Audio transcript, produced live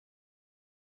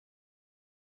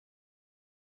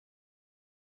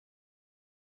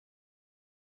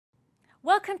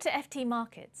Welcome to FT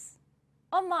Markets.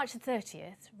 On March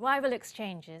 30th, rival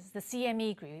exchanges, the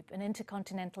CME Group and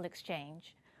Intercontinental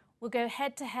Exchange, will go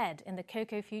head-to-head in the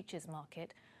cocoa futures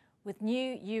market with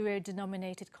new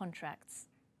euro-denominated contracts.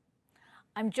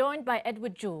 I'm joined by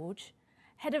Edward George,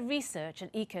 Head of Research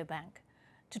at Ecobank,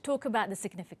 to talk about the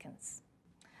significance.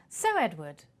 So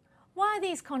Edward, why are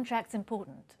these contracts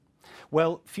important?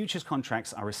 Well, futures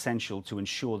contracts are essential to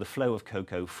ensure the flow of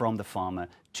cocoa from the farmer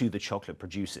to the chocolate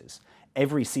producers.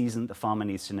 Every season, the farmer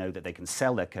needs to know that they can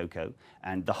sell their cocoa,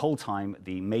 and the whole time,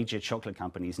 the major chocolate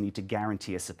companies need to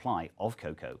guarantee a supply of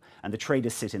cocoa, and the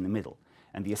traders sit in the middle.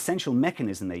 And the essential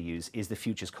mechanism they use is the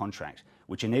futures contract,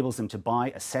 which enables them to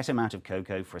buy a set amount of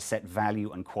cocoa for a set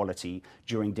value and quality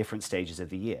during different stages of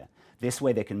the year. This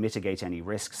way they can mitigate any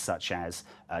risks, such as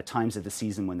times of the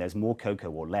season when there's more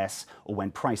cocoa or less, or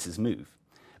when prices move.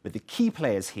 But the key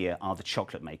players here are the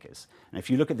chocolate makers. And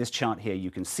if you look at this chart here, you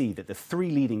can see that the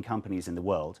three leading companies in the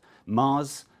world,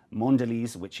 Mars,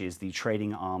 Mondelez, which is the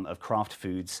trading arm of Kraft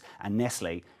Foods, and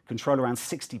Nestle, control around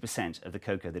 60% of the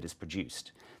cocoa that is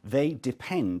produced. They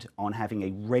depend on having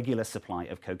a regular supply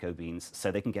of cocoa beans so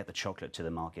they can get the chocolate to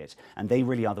the market. And they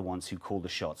really are the ones who call the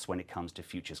shots when it comes to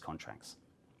futures contracts.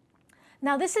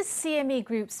 Now, this is CME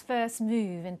Group's first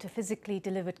move into physically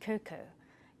delivered cocoa.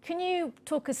 Can you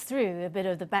talk us through a bit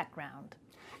of the background?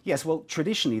 Yes, well,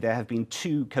 traditionally there have been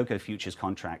two cocoa futures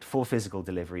contracts for physical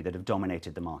delivery that have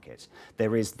dominated the market.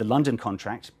 There is the London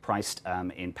contract, priced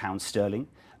in pounds sterling.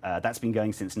 That's been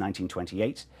going since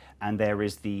 1928. And there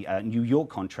is the New York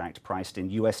contract, priced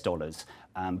in US dollars.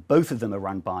 Both of them are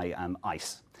run by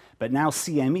ICE. But now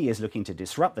CME is looking to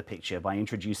disrupt the picture by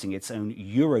introducing its own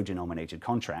euro-denominated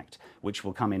contract, which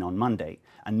will come in on Monday.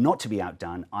 And not to be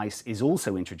outdone, ICE is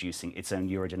also introducing its own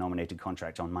euro-denominated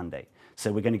contract on Monday.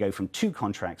 So we're going to go from 2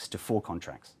 contracts to 4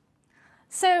 contracts.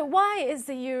 So why is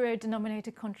the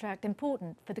euro-denominated contract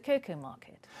important for the cocoa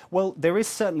market? Well, there is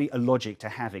certainly a logic to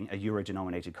having a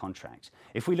euro-denominated contract.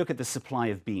 If we look at the supply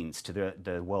of beans to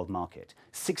the world market,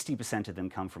 60% of them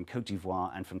come from Côte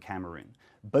d'Ivoire and from Cameroon.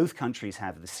 Both countries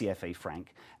have the CFA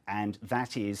franc, and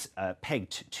that is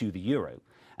pegged to the euro.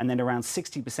 And then around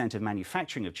 60% of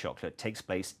manufacturing of chocolate takes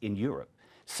place in Europe.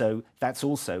 So that's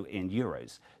also in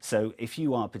euros. So if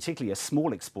you are particularly a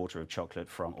small exporter of chocolate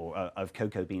of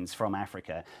cocoa beans from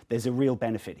Africa, there's a real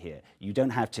benefit here. You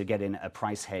don't have to get in a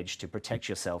price hedge to protect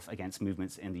yourself against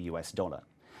movements in the US dollar.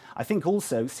 I think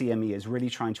also CME is really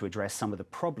trying to address some of the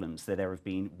problems that there have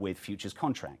been with futures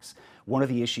contracts. One of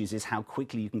the issues is how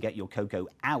quickly you can get your cocoa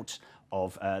out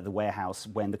of the warehouse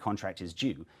when the contract is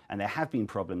due. And there have been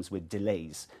problems with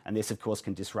delays. And this, of course,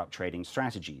 can disrupt trading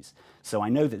strategies. So I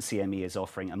know that CME is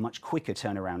offering a much quicker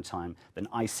turnaround time than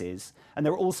ICE is. And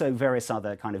there are also various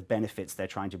other kind of benefits they're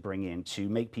trying to bring in to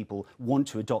make people want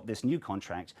to adopt this new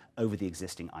contract over the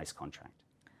existing ICE contract.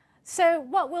 So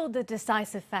what will the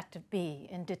decisive factor be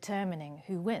in determining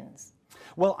who wins?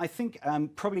 Well, I think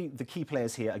probably the key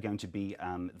players here are going to be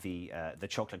the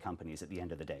chocolate companies at the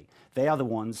end of the day. They are the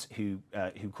ones who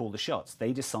call the shots.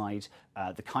 They decide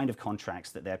the kind of contracts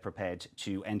that they're prepared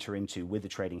to enter into with the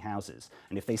trading houses.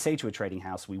 And if they say to a trading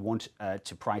house, we want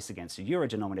to price against a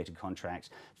euro-denominated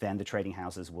contract, then the trading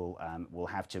houses will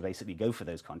have to basically go for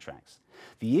those contracts.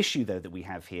 The issue, though, that we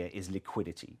have here is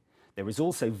liquidity. There is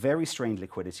also very strained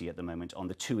liquidity at the moment on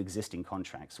the 2 existing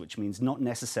contracts, which means not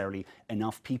necessarily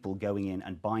enough people going in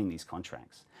and buying these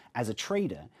contracts. As a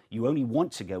trader, you only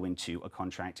want to go into a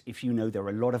contract if you know there are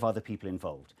a lot of other people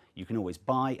involved. You can always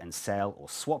buy and sell or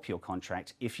swap your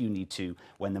contract if you need to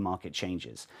when the market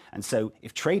changes. And so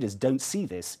if traders don't see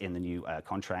this in the new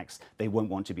contracts, they won't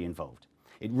want to be involved.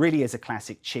 It really is a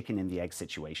classic chicken and the egg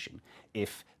situation.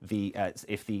 If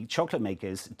the chocolate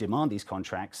makers demand these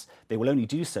contracts, they will only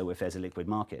do so if there's a liquid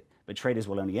market. But traders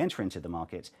will only enter into the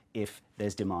market if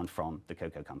there's demand from the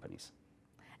cocoa companies.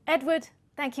 Edward,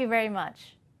 thank you very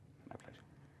much. My pleasure.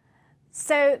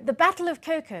 So the battle of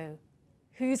cocoa,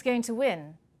 who's going to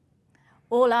win?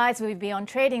 All eyes will be on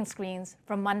trading screens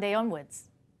from Monday onwards.